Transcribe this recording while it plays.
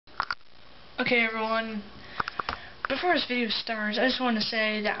Okay everyone, before this video starts, I just want to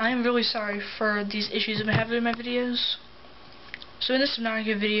say that I'm really sorry for these issues I've been having in my videos. So in this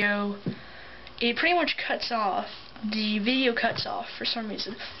Subnautica video, it pretty much cuts off. The video cuts off for some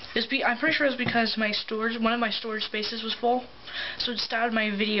reason. I'm pretty sure it was because one of my storage spaces was full, so it stopped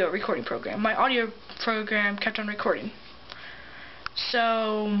my video recording program. My audio program kept on recording.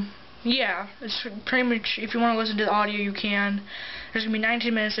 So yeah, it's pretty much, if you want to listen to the audio, you can. There's going to be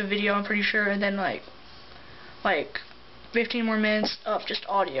 19 minutes of video, I'm pretty sure, and then like 15 more minutes of just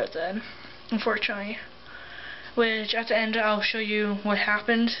audio then, unfortunately. Which, at the end, I'll show you what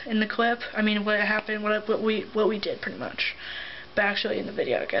happened in the clip. I mean, what happened, what we did, pretty much. But actually in the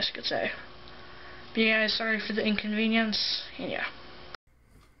video, I guess you could say. But yeah, sorry for the inconvenience, and yeah.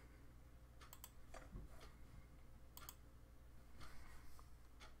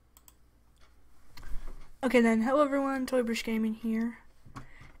 Okay then, hello everyone, Toybrush Gaming here,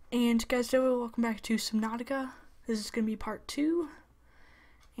 and guys, welcome back to Subnautica. This is going to be part 2,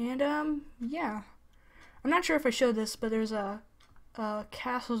 and yeah, I'm not sure if I showed this, but there's a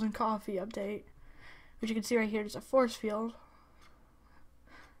Castles and Coffee update, which you can see right here. There's a force field,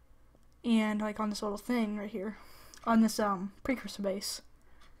 and like on this little thing right here, on this precursor base.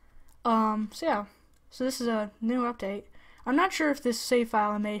 So yeah, so this is a new update. I'm not sure if this save file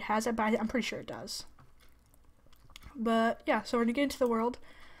I made has it, but I'm pretty sure it does. But yeah, so we're gonna get into the world.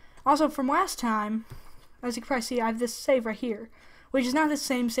 Also, from last time, as you can probably see, I have this save right here, which is not the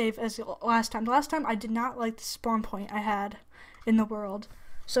same save as last time. The last time I did not like the spawn point I had in the world,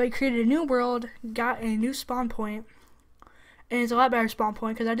 so I created a new world, got a new spawn point, and it's a lot better spawn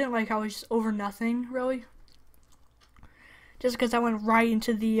point because I didn't like how it was just over nothing really. Just because I went right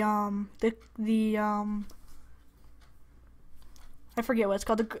into the I forget what it's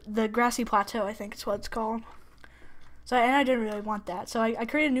called, the grassy plateau, I think it's what it's called. So, and I didn't really want that. So I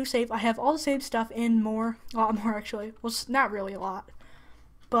created a new save. I have all the save stuff in more, a lot more actually. Well, not really a lot.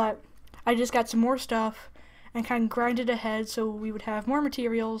 But I just got some more stuff and kind of grinded ahead so we would have more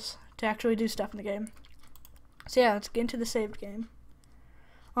materials to actually do stuff in the game. So yeah, let's get into the saved game.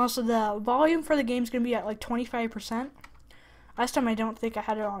 Also, the volume for the game is going to be at like 25%. Last time I don't think I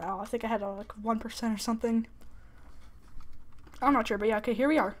had it on all. I think I had it on like 1% or something. I'm not sure, but yeah, okay, here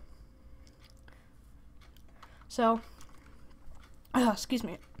we are. So, excuse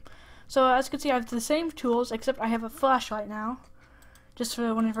me. So as you can see, I have the same tools, except I have a flashlight now, just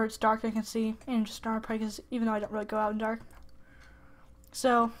for whenever it's dark I can see, and just dark because even though I don't really go out in dark.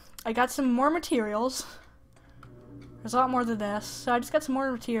 So I got some more materials. There's a lot more than this, so I just got some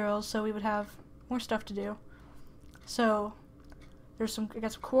more materials so we would have more stuff to do. So I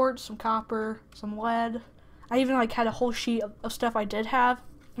got some quartz, some copper, some lead. I even like had a whole sheet of stuff I did have,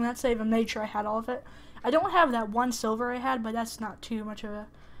 and that save I made sure I had all of it. I don't have that one silver I had, but that's not too much of a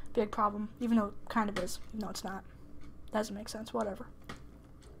big problem, even though it kind of is. No, it's not. Doesn't make sense, whatever.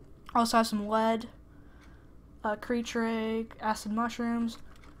 I also have some lead, creature egg, acid mushrooms,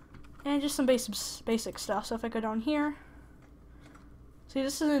 and just some basic stuff. So if I go down here, see,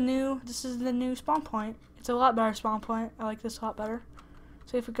 this is the new spawn point. It's a lot better spawn point. I like this a lot better.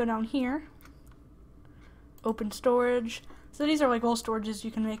 So if we go down here, open storage. So these are like little storages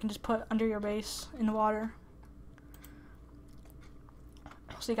you can make and just put under your base in the water.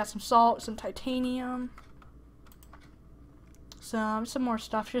 So you got some salt, some titanium, some more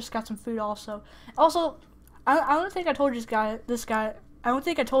stuff. Just got some food also. Also, I don't think I told you this guy. I don't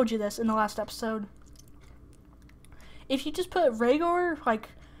think I told you this in the last episode. If you just put regular,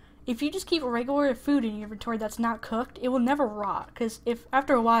 if you just keep regular food in your inventory that's not cooked, it will never rot. Because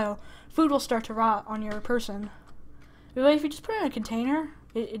after a while, food will start to rot on your person. But if you just put it in a container,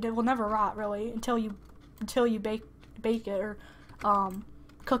 it will never rot really until you bake it or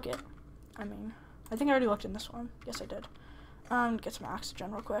cook it. I mean, I think I already looked in this one. Yes, I did. Get some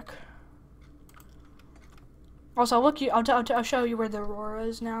oxygen real quick. Also, I'll show you where the Aurora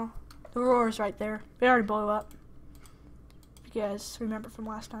is now. The Aurora is right there. It already blew up. If you guys remember from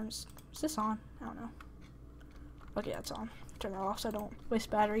last time, is this on? I don't know. Okay, it's on. Turn that off so I don't waste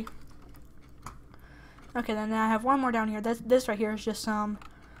battery. Okay, then I have one more down here. This right here is just some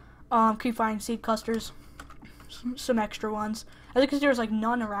creepvine seed clusters, some extra ones. I think because there's like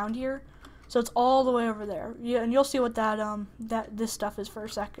none around here, so it's all the way over there. Yeah, and you'll see what this stuff is for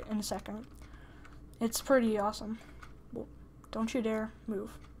in a second. It's pretty awesome. Well, don't you dare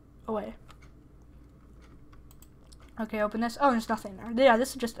move away. Okay, open this. Oh, there's nothing there. Yeah, this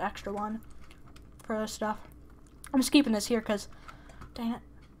is just an extra one for this stuff. I'm just keeping this here because, dang it,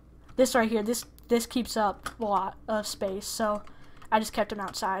 this right here, this keeps up a lot of space, so I just kept them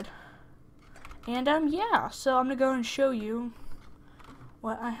outside. And yeah, so I'm gonna go and show you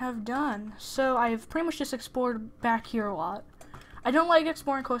what I have done. So I've pretty much just explored back here a lot. I don't like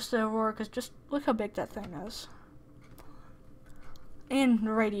exploring close to the Aurora because just look how big that thing is. And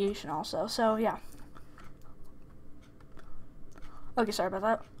the radiation also, so yeah. Okay, sorry about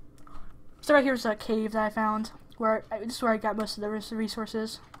that. So right here's a cave that I found. This is where I got most of the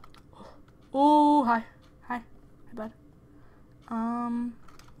resources. Oh, hi. Hi, bud.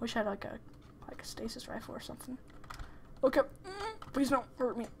 Wish I had like a stasis rifle or something. Okay, please don't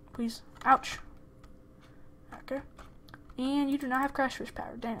hurt me, please. Ouch. Okay. And you do not have crash fish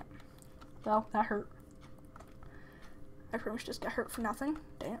power, dang it. Well, that hurt. I pretty much just got hurt for nothing.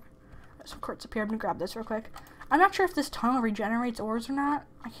 Dang it. There's some quartz up here. I'm gonna grab this real quick. I'm not sure if this tunnel regenerates ores or not.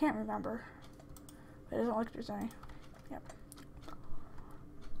 I can't remember. But it doesn't look like there's any. Yep.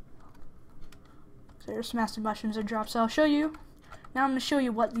 So there's some massive mushrooms that drop. So I'll show you. Now I'm gonna show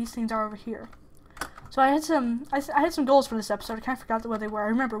you what these things are over here. So I had some goals for this episode. I kind of forgot what they were. I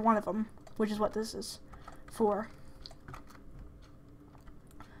remember one of them, which is what this is for.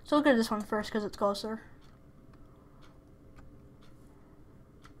 So look at this one first because it's closer.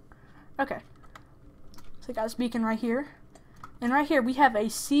 Okay. So I got this beacon right here. And right here we have a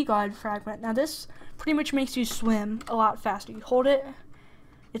Seaglide fragment. Now this pretty much makes you swim a lot faster. You hold it.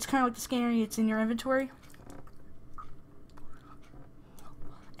 It's kind of like the scanner. It's in your inventory.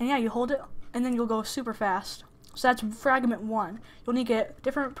 And yeah, you hold it and then you'll go super fast. So that's fragment 1. You'll need to get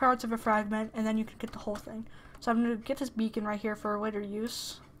different parts of a fragment and then you can get the whole thing. So I'm going to get this beacon right here for later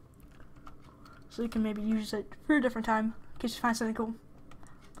use. So you can maybe use it for a different time in case you find something cool.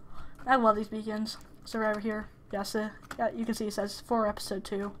 I love these beacons. So right over here, yes, yeah, you can see it says for episode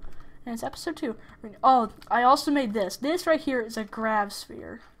 2. And it's episode 2. Oh, I also made this. This right here is a grav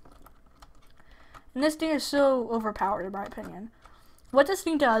sphere. And this thing is so overpowered in my opinion. What this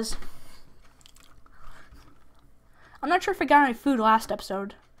thing does, I'm not sure if I got any food last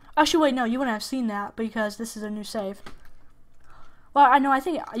episode. Actually, wait, no, you wouldn't have seen that because this is a new save. Well, I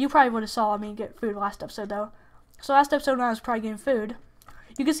think you probably would have saw me get food last episode though. So last episode when I was probably getting food,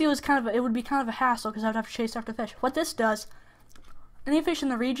 you can see it would be kind of a hassle because I would have to chase after fish. What this does, any fish in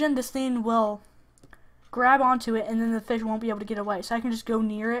the region, this thing will grab onto it and then the fish won't be able to get away. So I can just go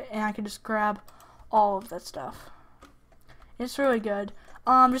near it and I can just grab all of that stuff. It's really good.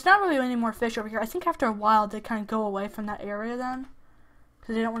 There's not really any more fish over here. I think after a while they kind of go away from that area then,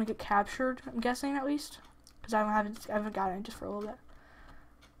 because they don't want to get captured. I'm guessing at least, because I haven't got any just for a little bit.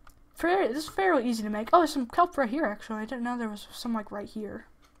 This is fairly easy to make. Oh, there's some kelp right here actually. I didn't know there was some like right here,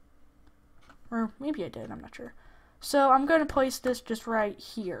 or maybe I did. I'm not sure. So I'm going to place this just right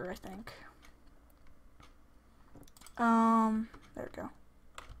here. I think. There we go.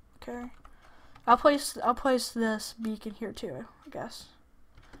 Okay. I'll place this beacon here too, I guess.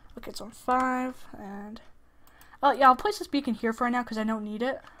 Okay, it's on 5, and oh yeah, I'll place this beacon here for right now because I don't need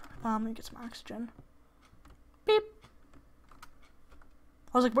it. Let me get some oxygen. Beep.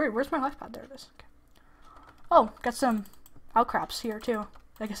 I was like, where's my life pod? There it is. Okay. Oh, got some outcrops here too.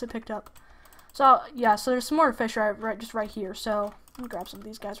 I guess it picked up. So yeah, so there's some more fish just right here. So let me grab some of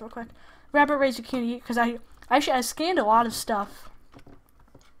these guys real quick. Rabbit rays you can't eat because I scanned a lot of stuff.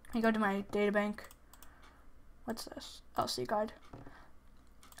 Let me go to my databank. What's this? Oh, Seaglide.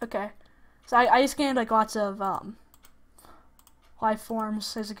 Okay. So I scanned like lots of life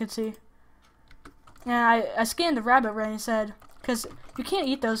forms, as you can see. And I scanned the rabbit ray and said, because you can't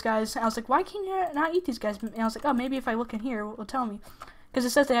eat those guys. And I was like, why can you not eat these guys? And I was like, oh, maybe if I look in here, it'll tell me. Because it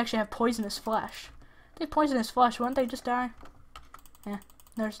says they actually have poisonous flesh. If they have poisonous flesh, wouldn't they just die? Yeah,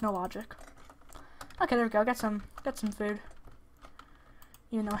 there's no logic. Okay, there we go. Got some food.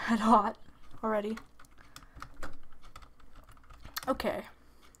 You know, I had a lot already. Okay.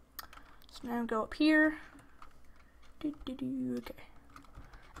 So now go up here. Okay.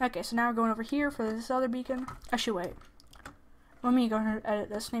 Okay, so now we're going over here for this other beacon. Actually, wait. Let me go ahead and edit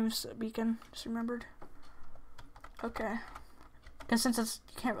this. Name's beacon. Just remembered. Okay. Because since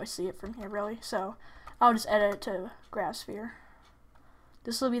you can't really see it from here, really. So I'll just edit it to grav sphere.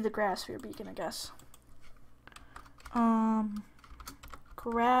 This will be the grav sphere beacon, I guess.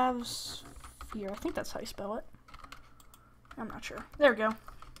 Grav sphere. I think that's how you spell it. I'm not sure. There we go.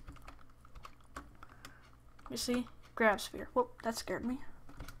 You see? Grav sphere. Whoop, that scared me.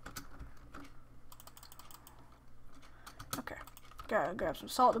 Okay. Gotta grab some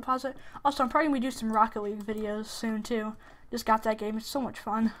salt deposit. Also, I'm probably gonna do some Rocket League videos soon too. Just got that game. It's so much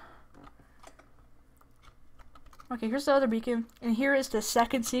fun. Okay, here's the other beacon, and here is the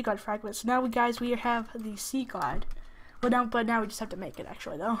second Seaglide fragment. So now, guys, we have the Seaglide. But now we just have to make it,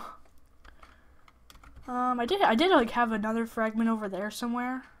 actually, though. I did like have another fragment over there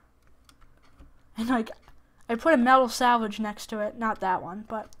somewhere, and like I put a metal salvage next to it. Not that one,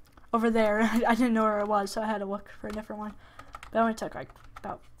 but over there. I didn't know where it was, so I had to look for a different one. That only took like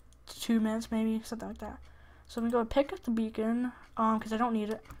about 2 minutes, maybe, something like that. So I'm going to go pick up the beacon, because I don't need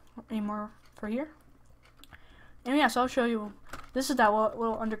it anymore for here. And yeah, so I'll show you. This is that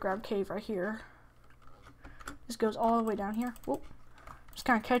little underground cave right here. This goes all the way down here. Whoop. Just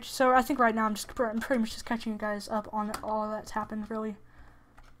kind of catch. So I think right now I'm pretty much just catching you guys up on all that's happened, really.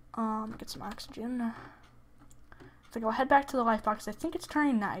 Get some oxygen. I think I'll head back to the life box. I think it's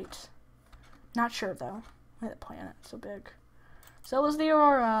turning night. Not sure though. Look at the planet, so big. So was the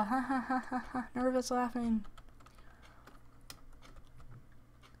aurora. Ha ha ha ha ha. Nervous laughing.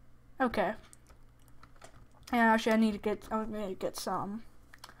 Okay. And actually, I'm gonna get some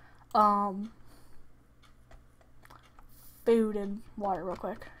food and water real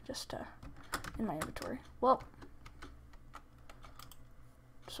quick, just in my inventory. Well,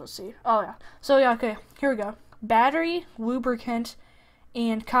 so let's see. Oh yeah. So yeah. Okay. Here we go. Battery, lubricant,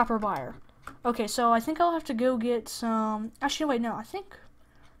 and copper wire. Okay. So I think I'll have to go get some. Actually, wait. No. I think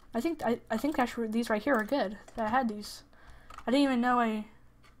actually these right here are good. That I had these. I didn't even know I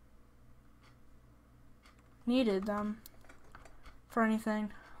needed them for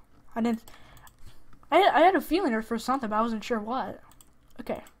anything. I had a feeling or for something, but I wasn't sure what.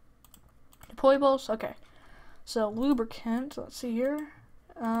 Okay. Deployables. Okay. So lubricant. Let's see here.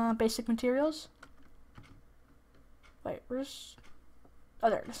 Basic materials. Wait, where's? Oh,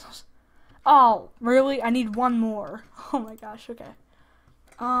 there it is. Oh, really? I need one more. Oh my gosh. Okay.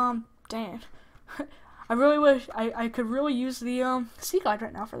 Dang. I really wish I could really use the Seaglide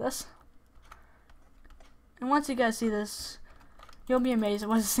right now for this. And once you guys see this, you'll be amazed at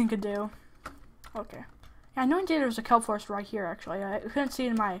what this thing could do. Okay. Yeah, I know indeed there was a kelp forest right here, actually. I couldn't see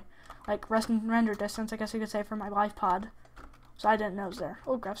it in my, like, render distance, I guess you could say, from my live pod. So I didn't know it was there.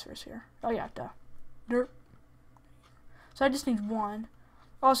 Oh, Grabsphere's here. Oh, yeah, duh. Derp. So I just need one.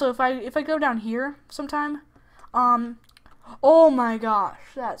 Also, if I go down here sometime, oh my gosh,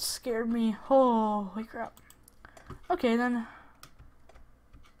 that scared me. Holy crap. Okay, then.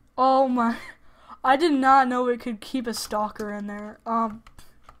 Oh my. I did not know it could keep a stalker in there.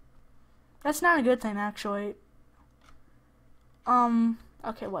 That's not a good thing, actually.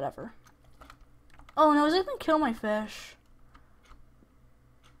 Okay, whatever. Oh no, is it gonna kill my fish?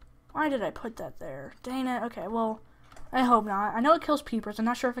 Why did I put that there? Dang it. Okay, well, I hope not. I know it kills peepers. I'm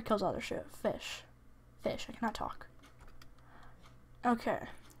not sure if it kills other shit. Fish. Fish. I cannot talk. Okay.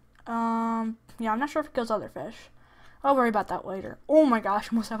 Yeah, I'm not sure if it kills other fish. I'll worry about that later. Oh my gosh, I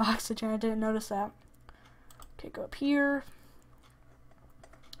almost have oxygen. I didn't notice that. Okay, go up here.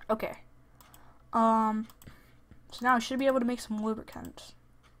 Okay. So now I should be able to make some lubricant.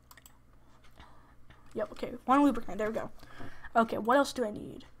 Yep, okay. One lubricant. There we go. Okay, what else do I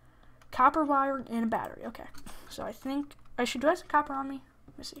need? Copper wire and a battery. Okay. So I think I should. Do I have some copper on me?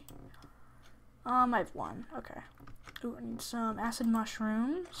 Let me see. I have one. Okay. Ooh, I need some acid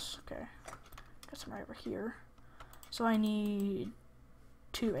mushrooms. Okay. Got some right over here. So I need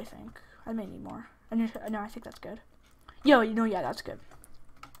 2, I think. I may need more. No, I think that's good. Yo, you know, yeah, that's good.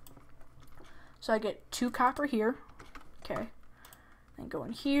 So I get 2 copper here. Okay. Then go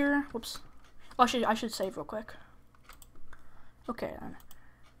in here. Whoops. Oh, I should save real quick. Okay, then.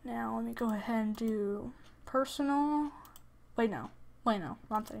 Now let me go ahead and do personal. Wait, no.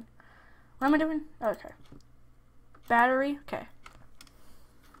 Wrong thing. What am I doing? Okay. Battery. Okay.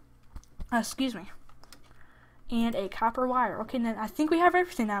 Excuse me. And a copper wire. Okay, then I think we have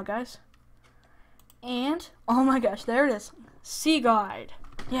everything now, guys. And, oh my gosh, there it is. Seaglide.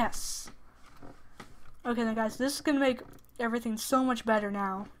 Yes. Okay then, guys, this is going to make everything so much better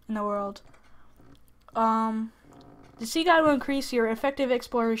now in the world. The Seaglide will increase your effective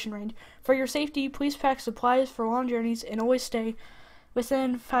exploration range. For your safety, please pack supplies for long journeys and always stay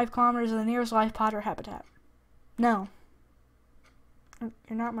within 5 kilometers of the nearest life pod or habitat. No.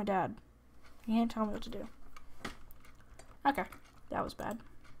 You're not my dad. You can't tell me what to do. Okay, that was bad.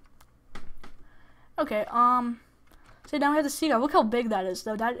 Okay, so now we have the Seaglide. Look how big that is,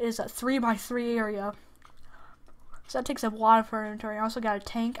 though. That is a 3x3 area. So that takes up a lot of our inventory. I also got a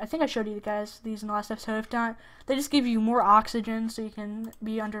tank. I think I showed you guys these in the last episode. If not, they just give you more oxygen so you can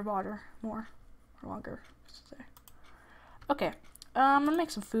be underwater more or longer. Okay, I'm gonna make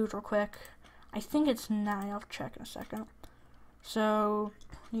some food real quick. I think it's 9. I'll check in a second. So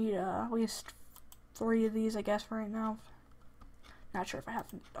need at least 3 of these, I guess, for right now. Not sure if I have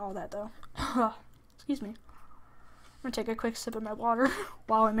all that though. Excuse me. I'm gonna take a quick sip of my water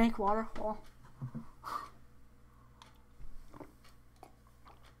while I make water.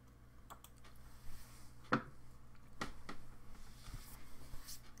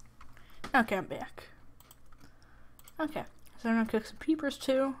 Okay, I'm back. Okay, so I'm gonna cook some peepers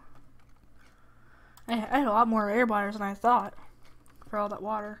too. I had a lot more air bladders than I thought for all that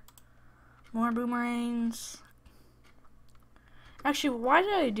water. More boomerangs. Actually, why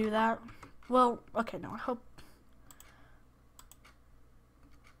did I do that? Well, okay, no, I hope.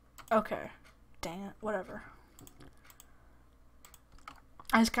 Okay, dang it, whatever.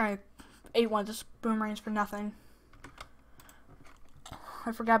 I just kind of ate one of those boomerangs for nothing.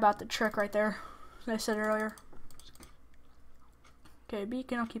 I forgot about the trick right there, as I said earlier. Okay,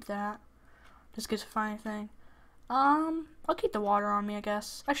 beacon, I'll keep that. Just gets a fine thing. I'll keep the water on me, I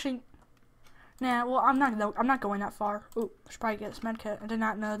guess. Actually, nah. Well, I'm not going that far. Ooh, I should probably get this medkit. I did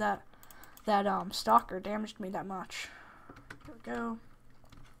not know that stalker damaged me that much. There we go.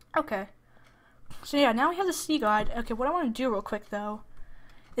 Okay. So yeah, now we have the Seaglide. Okay, what I want to do real quick though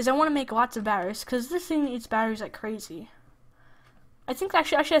is I want to make lots of batteries because this thing eats batteries like crazy. I think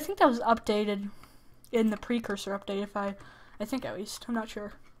actually I think that was updated in the precursor update. I think at least, I'm not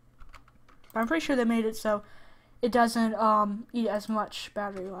sure. But I'm pretty sure they made it so it doesn't eat as much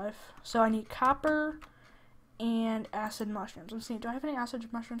battery life. So I need copper and acid mushrooms. Let's see, do I have any acid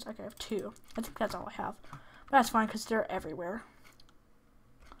mushrooms? Okay, I have 2. I think that's all I have. But that's fine because they're everywhere.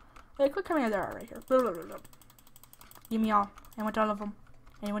 Like, look how many there are right here. Blah, blah, blah, blah. Give me all. I want all of them.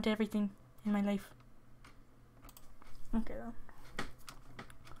 I want everything in my life. Okay, then.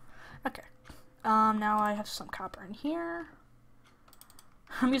 Okay. Now I have some copper in here.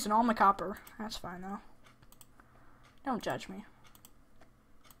 I'm using all my copper. That's fine, though. Don't judge me.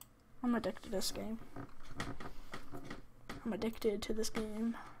 I'm addicted to this game. I'm addicted to this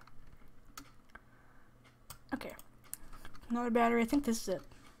game. Okay. Another battery. I think this is it.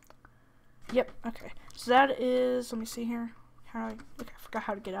 Yep. Okay. So that is. Let me see here. I forgot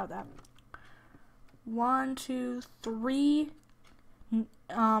how to get out of that. 1, 2, 3,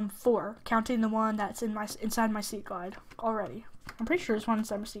 4. Counting the one that's inside my Seaglide already. I'm pretty sure there's one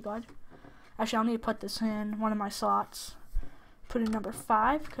inside my Seaglide. Actually, I'll need to put this in one of my slots. Put in number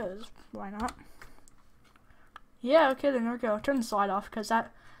 5, because why not? Yeah, okay, then there we go. Turn the slide off, because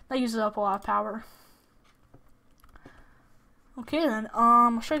that uses up a lot of power. Okay, then,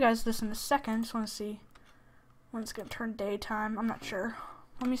 I'll show you guys this in a second. Just want to see when it's going to turn daytime. I'm not sure.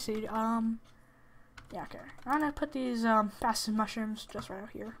 Let me see. Yeah, okay. I'm going to put these, acid mushrooms just right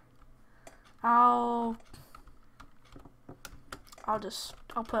out here. I'll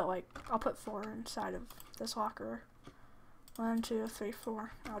put 4 inside of this locker. 1, 2, 3,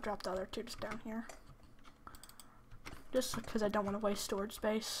 4. I'll drop the other 2 just down here. Just because I don't want to waste storage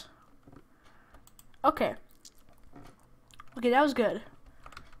space. Okay. Okay, that was good.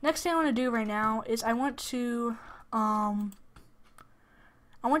 Next thing I want to do right now is I want to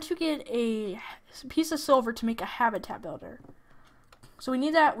get a piece of silver to make a habitat builder. So we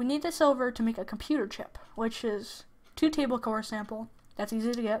need that. We need the silver to make a computer chip, which is 2 table core sample. That's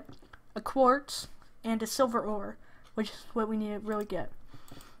easy to get. A quartz and a silver ore, which is what we need to really get.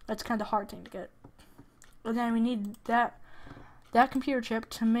 That's kind of the hard thing to get. And then we need that computer chip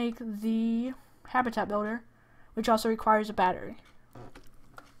to make the habitat builder, which also requires a battery.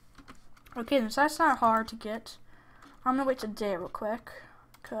 Okay, then so that's not hard to get. I'm gonna wait today real quick,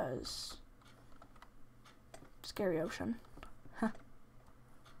 cause scary ocean. I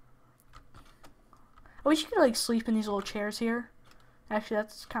wish you could like sleep in these little chairs here. Actually,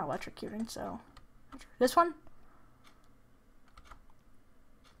 that's kind of electrocuting. So, this one?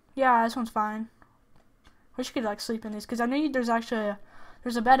 Yeah, this one's fine. Wish you could like sleep in these, cause I know there's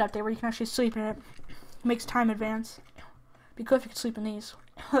a bed up there where you can actually sleep in it. It makes time advance. Be cool if you could sleep in these.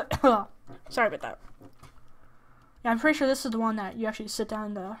 Sorry about that. Yeah, I'm pretty sure this is the one that you actually sit down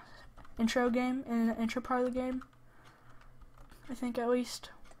in the intro game, in the intro part of the game. I think at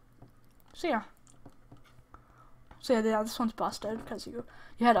least. So yeah. So yeah, this one's busted because you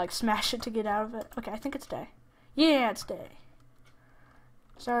had to like smash it to get out of it. Okay, I think it's day. Yeah, it's day.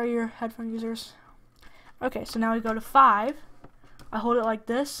 Sorry, your headphone users. Okay, so now we go to 5. I hold it like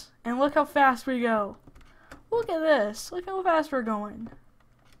this, and look how fast we go. Look at this. Look how fast we're going.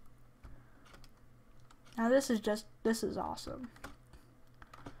 Now this is awesome.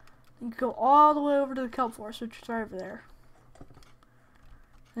 You can go all the way over to the kelp forest, which is right over there.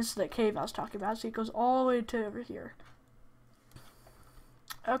 This is the cave I was talking about, so it goes all the way to over here.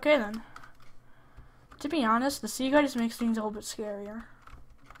 Okay then. To be honest, the Seaglide just makes things a little bit scarier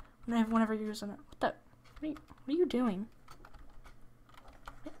whenever you're using it. What are you doing?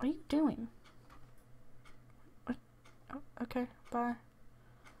 What are you doing? What? Oh, okay, bye.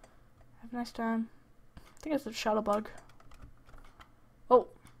 Have a nice time. I think it's a shuttle bug. Oh,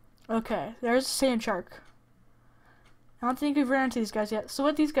 okay. There's a sand shark. I don't think we've ran into these guys yet. So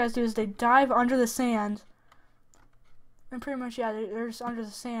what these guys do is they dive under the sand And pretty much, yeah, they're just under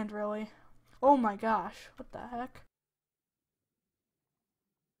the sand, really. Oh my gosh, what the heck?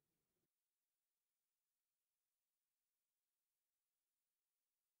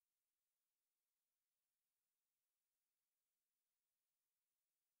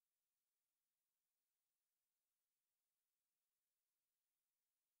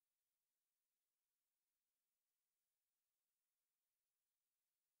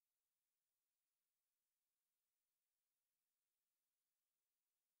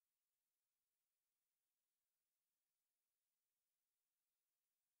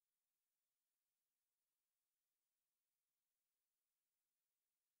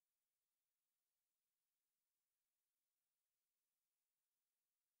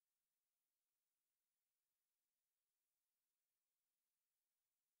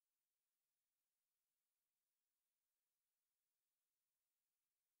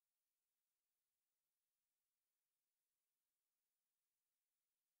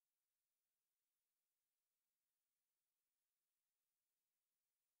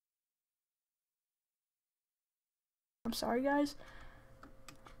 I'm sorry, guys,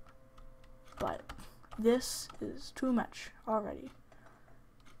 but this is too much already.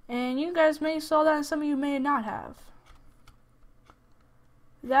 And you guys may have saw that, and some of you may not have.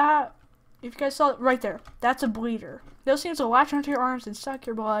 That, if you guys saw it right there, that's a bleeder. Those things will latch onto your arms and suck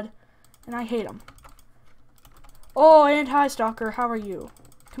your blood, and I hate them. Oh, and hi, Stalker, how are you?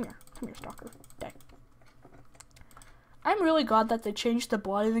 Come here, Stalker. Dang. I'm really glad that they changed the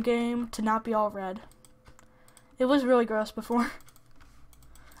blood in the game to not be all red. It was really gross before.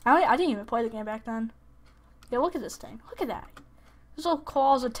 I didn't even play the game back then. Yeah, look at this thing. Look at that. There's little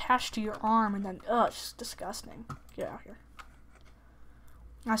claws attached to your arm, and then, ugh, it's just disgusting. Get out here.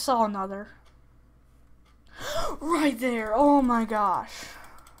 I saw another. Right there. Oh my gosh.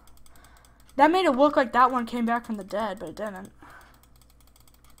 That made it look like that one came back from the dead, but it didn't.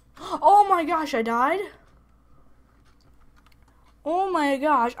 Oh my gosh, I died? Oh my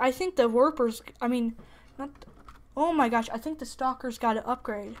gosh, I think the warpers, oh my gosh, I think the stalkers got an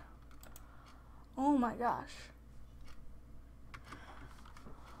upgrade. Oh my gosh.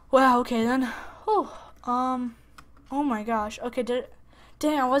 Wow, okay then. Oh my gosh. Okay,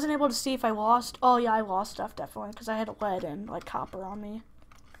 dang, I wasn't able to see if I lost. Oh yeah, I lost stuff definitely because I had lead and like copper on me.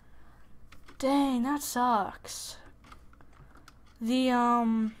 Dang, that sucks.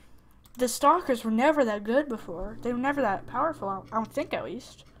 The stalkers were never that good before. They were never that powerful, I don't think, at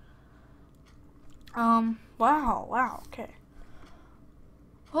least. Wow, okay.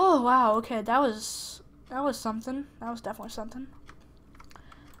 Oh, wow, okay, that was something. That was definitely something.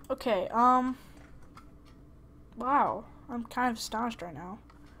 Okay, wow, I'm kind of astonished right now.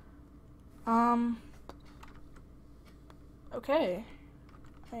 Okay.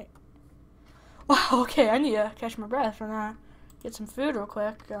 Hey. Wow, okay, I need to catch my breath from that. Get some food real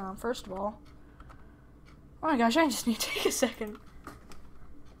quick, first of all. Oh my gosh, I just need to take a second.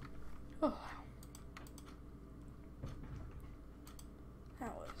 Oh.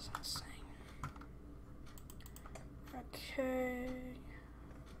 That was insane. Okay.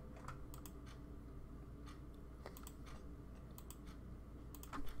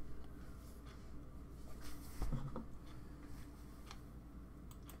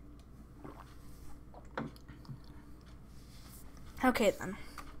 Okay then.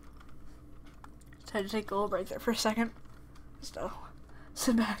 Just had to take a little break there for a second. Still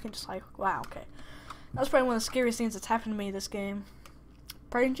sit back and just like, wow, okay. That was probably one of the scariest things that's happened to me this game.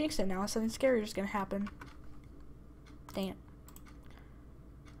 Probably didn't jinx it now, something scary is gonna happen. Dang it.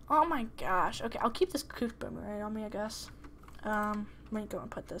 Oh my gosh. Okay, I'll keep this kook boomerang on me, I guess. Let me go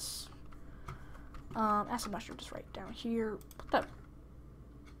and put this acid mushroom just right down here. Put that.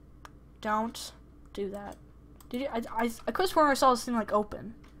 Don't do that. Did you? I could have sworn I saw this thing like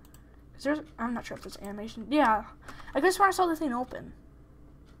open. Cause there's, I'm not sure if there's animation. Yeah, I could have sworn I saw the thing open.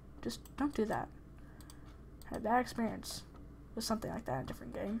 Just don't do that. I had a bad experience with something like that in a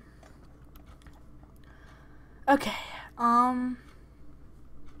different game. Okay,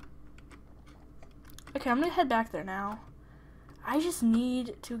 okay, I'm gonna head back there now. I just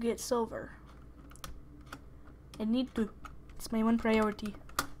need to get silver. I need to. It's my one priority.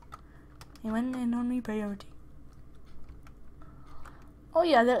 My one and only priority. Oh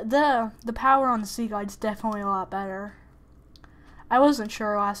yeah, the power on the Seaglide's definitely a lot better. I wasn't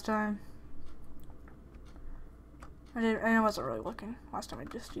sure last time. I wasn't really looking last time. I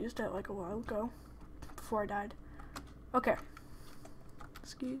just used it like a while ago before I died. Okay.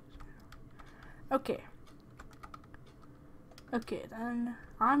 Excuse. Okay. Okay, then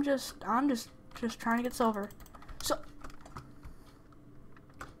I'm just trying to get silver. So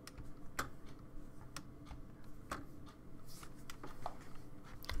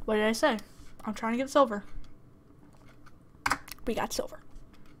What did I say? I'm trying to get silver. We got silver.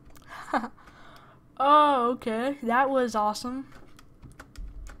 Oh, okay. That was awesome.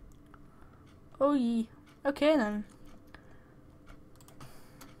 Oh, yeah. Okay, then.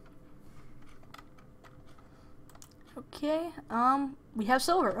 Okay, we have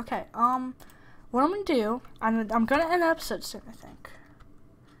silver. Okay, what I'm gonna do, I'm gonna end the episode soon, I think.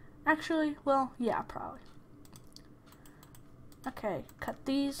 Actually, well, yeah, probably. Okay, cut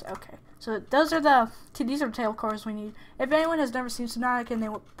these. Okay, so these are the tail cores we need. If anyone has never seen Subnautica and they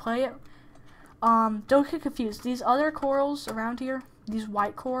will play it, don't get confused. These other corals around here, these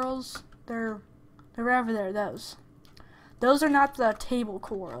white corals, they're right over there. Those are not the table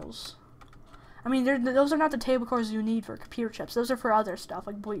corals. I mean, those are not the table cores you need for computer chips. Those are for other stuff,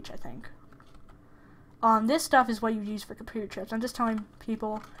 like bleach, I think. This stuff is what you use for computer chips. I'm just telling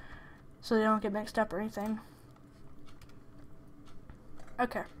people so they don't get mixed up or anything.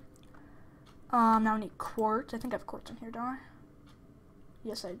 Okay. Now I need quartz. I think I have quartz in here, don't I?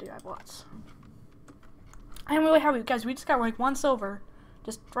 Yes, I do. I have lots. I'm really happy, guys. We just got like 1 silver.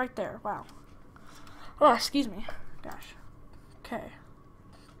 Just right there. Wow. Oh, excuse me. Gosh. Okay.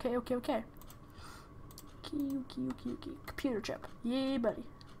 Okay. Computer chip. Yay, buddy.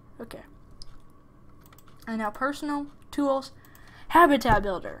 Okay. And now personal, tools, habitat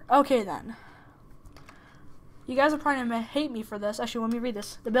builder. Okay, then. You guys are probably going to hate me for this. Actually, let me read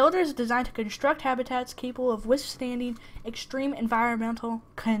this. The builder is designed to construct habitats capable of withstanding extreme environmental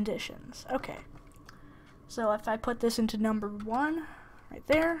conditions. Okay. So if I put this into number 1, right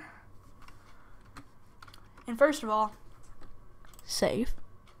there. And first of all, save.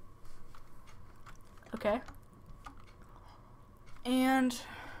 Okay. And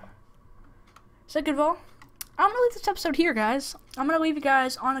second of all, I'm going to leave this episode here, guys. I'm going to leave you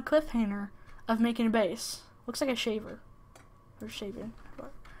guys on a cliffhanger of making a base. Looks like a shaver. Or shaving.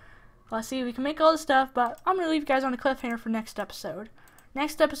 Well, see, we can make all this stuff, but I'm going to leave you guys on a cliffhanger for next episode.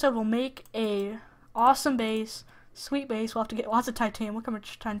 Next episode, we'll make a awesome base. Sweet base. We'll have to get lots of titanium. Look how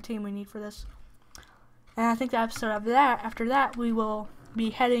much titanium we need for this. And I think the episode after that, we will be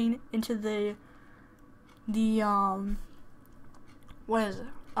heading into the what is it?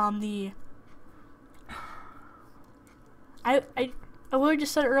 I literally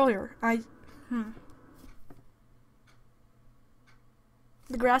just said it earlier.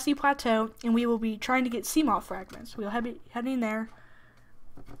 The grassy plateau, and we will be trying to get seamoth fragments. We'll be heading there,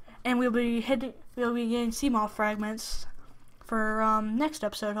 and we'll be getting seamoth fragments for next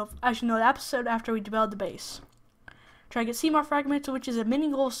episode. Actually, no, the episode after we develop the base. Try to get seamoth fragments, which is a mini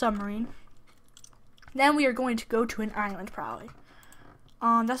gold submarine. Then we are going to go to an island, probably.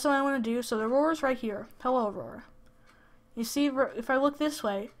 That's what I want to do. So the Aurora's right here. Hello, Aurora. You see, if I look this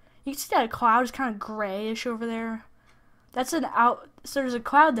way, you can see that cloud is kind of grayish over there. So there's a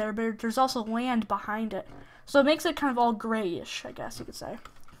cloud there, but there's also land behind it. So it makes it kind of all grayish, I guess you could say.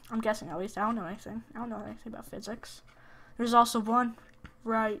 I'm guessing, at least. I don't know anything. I don't know anything about physics. There's also one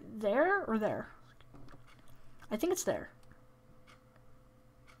right there, or there. I think it's there.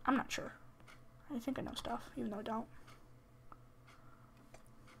 I'm not sure. I think I know stuff, even though I don't.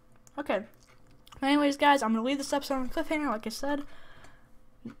 Okay. Anyways, guys, I'm going to leave this episode on a cliffhanger, like I said.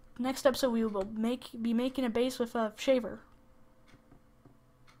 Next episode, we will be making a base with a shaver.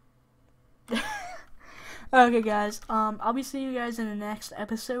 Okay, guys. I'll be seeing you guys in the next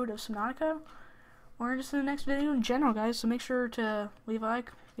episode of Subnautica. Or just in the next video in general, guys. So make sure to leave a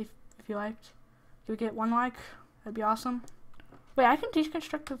like if you liked. If we get 1 like, that'd be awesome. Wait, I can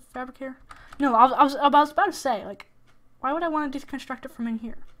deconstruct the fabric here? No, I was about to say, like, why would I want to deconstruct it from in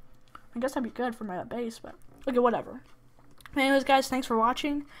here? I guess that'd be good for my base, but okay, whatever. Anyways, guys, thanks for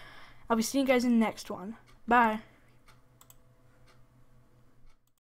watching. I'll be seeing you guys in the next one. Bye.